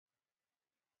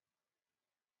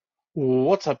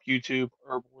What's up, YouTube?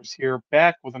 Erbwars here,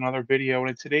 back with another video.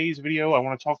 And in today's video, I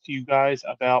want to talk to you guys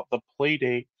about the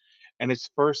Playdate and its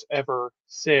first ever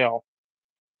sale.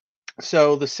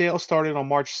 So the sale started on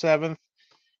March 7th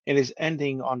and is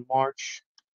ending on March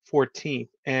 14th.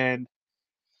 And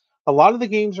a lot of the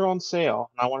games are on sale.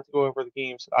 And I wanted to go over the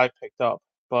games that I picked up.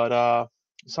 But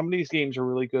some of these games are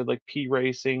really good, like P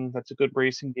Racing. That's a good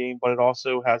racing game, but it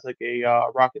also has like a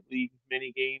Rocket League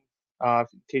mini game. In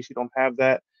case you don't have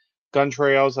that, Gun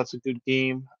Trails. That's a good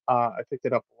game. I picked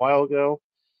it up a while ago.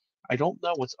 I don't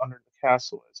know what's under the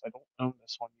castle is. I don't own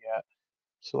this one yet.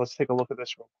 So let's take a look at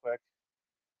this real quick.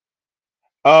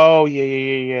 Oh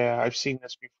yeah. I've seen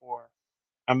this before.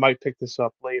 I might pick this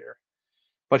up later.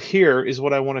 But here is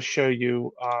what I want to show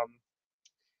you.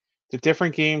 The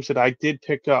different games that I did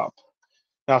pick up.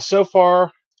 Now, so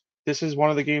far, this is one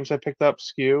of the games I picked up,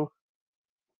 Skew.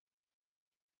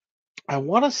 I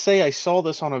want to say I saw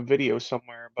this on a video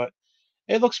somewhere, but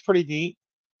it looks pretty neat.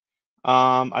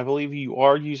 I believe you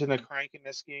are using the crank in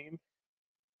this game.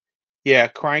 Yeah,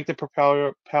 crank the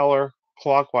propeller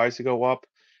clockwise to go up,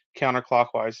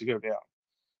 counterclockwise to go down.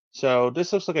 So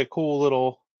this looks like a cool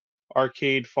little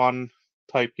arcade fun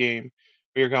type game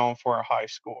where you're going for a high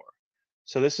score.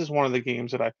 So this is one of the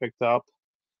games that I picked up.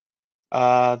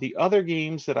 The other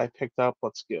games that I picked up,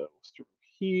 let's go through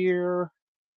here.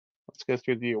 Let's go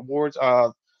through the awards.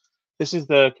 This is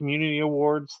the community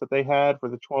awards that they had for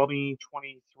the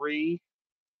 2023,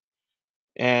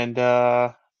 and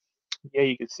yeah,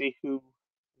 you can see who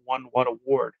won what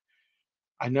award.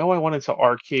 I know I went into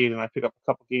arcade and I picked up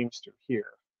a couple games through here.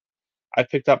 I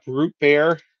picked up Root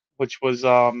Bear, which was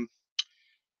a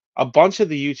bunch of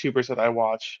the YouTubers that I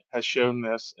watch has shown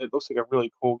this. It looks like a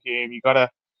really cool game. You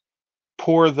gotta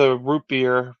pour the root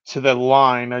beer to the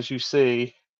line as you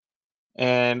see,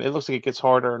 and it looks like it gets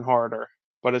harder and harder.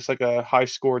 But it's like a high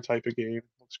score type of game.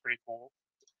 Looks pretty cool.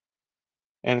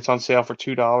 And it's on sale for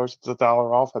 $2. It's $1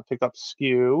 off. I picked up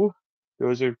Skew.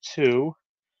 Those are two.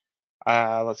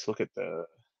 Let's look at the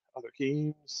other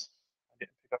games. I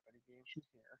didn't pick up any games from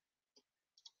here.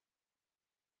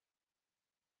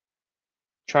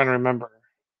 Trying to remember.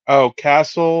 Oh,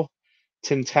 Castle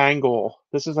Tintangle.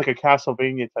 This is like a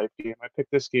Castlevania type game. I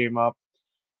picked this game up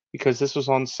because this was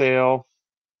on sale.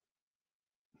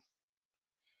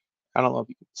 I don't know if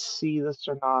you can see this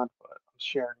or not, but I'm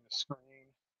sharing the screen.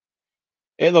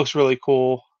 It looks really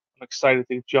cool. I'm excited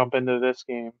to jump into this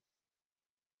game.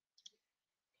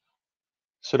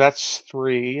 So that's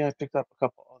three. I picked up a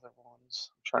couple other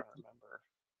ones. I'm trying to remember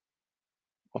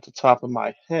off the top of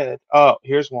my head. Oh,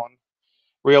 here's one.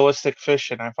 Realistic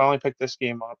Fishing. I finally picked this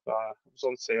game up. It was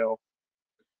on sale.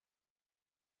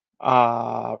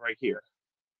 Right here.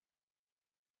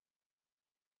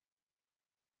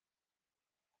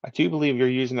 I do believe you're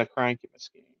using a crank in this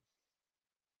game.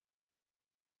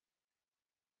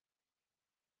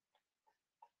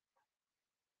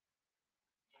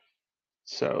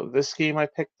 So this game I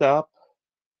picked up.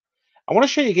 I want to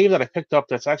show you a game that I picked up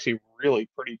that's actually really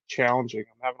pretty challenging.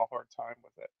 I'm having a hard time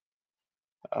with it.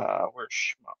 Where's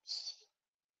Shmups?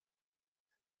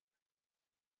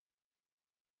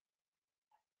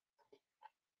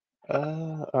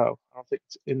 Oh, I don't think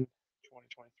it's in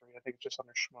 2023. I think it's just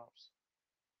under Shmups.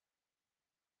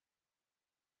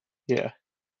 Yeah,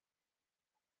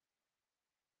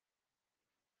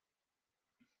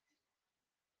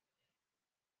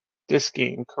 this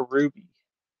game, Karubi,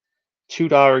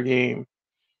 $2 game.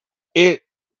 It,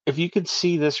 if you can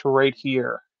see this right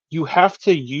here, you have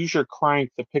to use your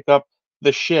crank to pick up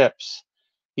the ships,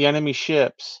 the enemy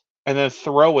ships, and then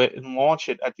throw it and launch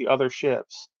it at the other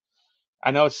ships.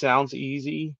 I know it sounds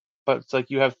easy, but it's like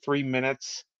you have 3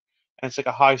 minutes, and it's like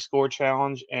a high score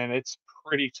challenge, and it's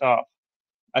pretty tough.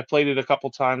 I played it a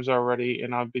couple times already,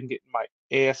 and I've been getting my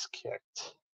ass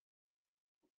kicked.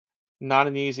 Not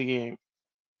an easy game,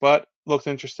 but looked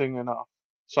interesting enough.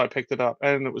 So I picked it up,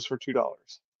 and it was for $2.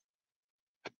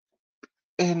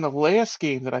 And the last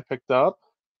game that I picked up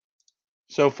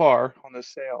so far on this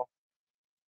sale,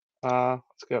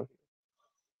 let's go.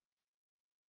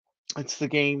 It's the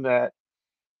game that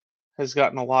has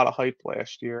gotten a lot of hype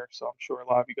last year, so I'm sure a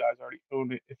lot of you guys already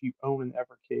own it if you own an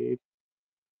Evercade.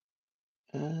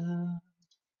 I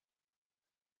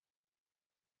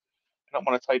don't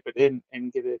want to type it in and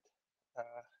get it,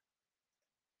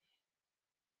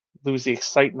 lose the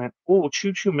excitement. Oh,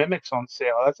 Choo Choo Mimics on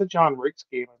sale. That's a John Riggs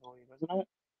game, I believe, isn't it?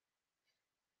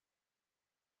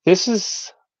 This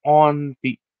is on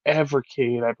the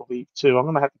Evercade, I believe, too. I'm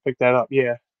gonna have to pick that up.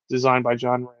 Yeah, designed by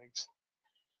John Riggs.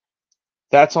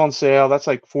 That's on sale. That's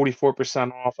like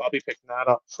 44% off. I'll be picking that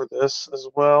up for this as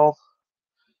well.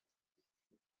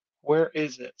 Where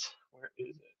is it? Where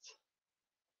is it?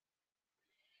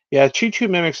 Yeah, Choo Choo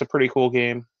Mimic's a pretty cool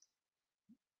game.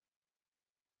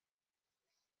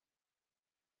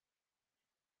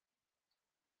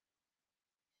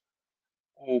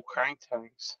 Oh, Crank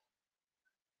Tanks.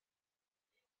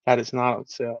 That is not on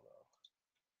sale.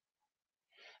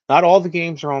 Not all the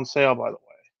games are on sale, by the way,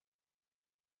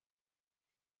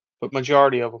 but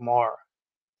majority of them are.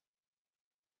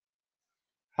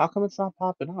 How come it's not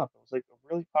popping up? It was like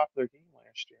a really popular game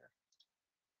last year.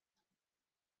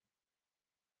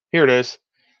 Here it is.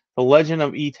 The Legend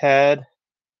of Etad,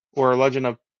 or Legend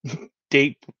of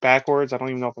Date backwards. I don't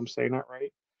even know if I'm saying that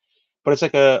right. But it's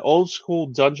like a old school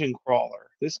dungeon crawler.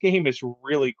 This game is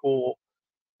really cool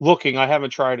looking. I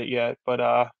haven't tried it yet, but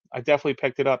I definitely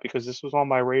picked it up because this was on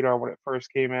my radar when it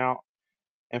first came out,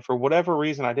 and for whatever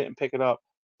reason I didn't pick it up,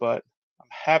 but I'm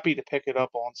happy to pick it up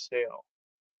on sale.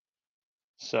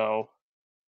 So,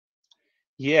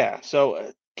 yeah.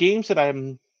 So, games that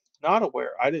I'm not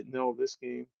aware. I didn't know of this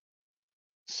game.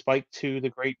 Spike 2: The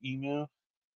Great Emu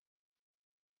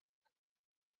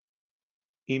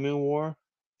War.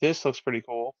 This looks pretty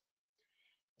cool.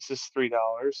 This is $3.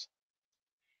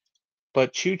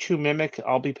 But Choo Choo Mimic,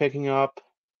 I'll be picking up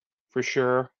for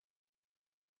sure.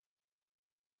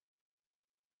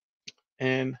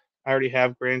 And I already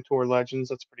have Grand Tour Legends.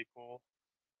 That's pretty cool.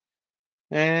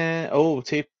 And oh,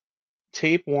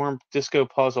 Tapeworm Disco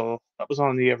Puzzle. That was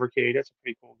on the Evercade. That's a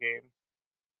pretty cool game.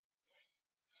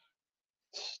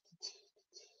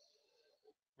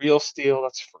 Real Steel.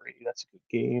 That's free. That's a good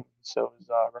game. So is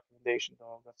Recommendation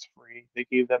Dog. That's free. They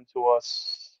gave them to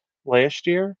us last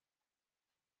year.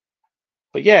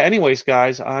 But yeah, anyways,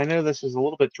 guys, I know this is a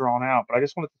little bit drawn out, but I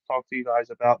just wanted to talk to you guys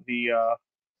about the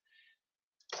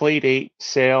Playdate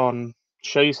sale and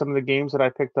show you some of the games that I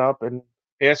picked up and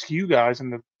ask you guys in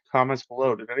the comments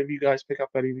below. Did any of you guys pick up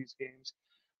any of these games?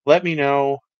 Let me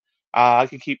know. I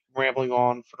could keep rambling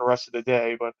on for the rest of the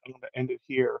day, but I'm going to end it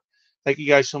here. Thank you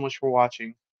guys so much for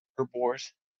watching.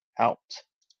 Erbwars out.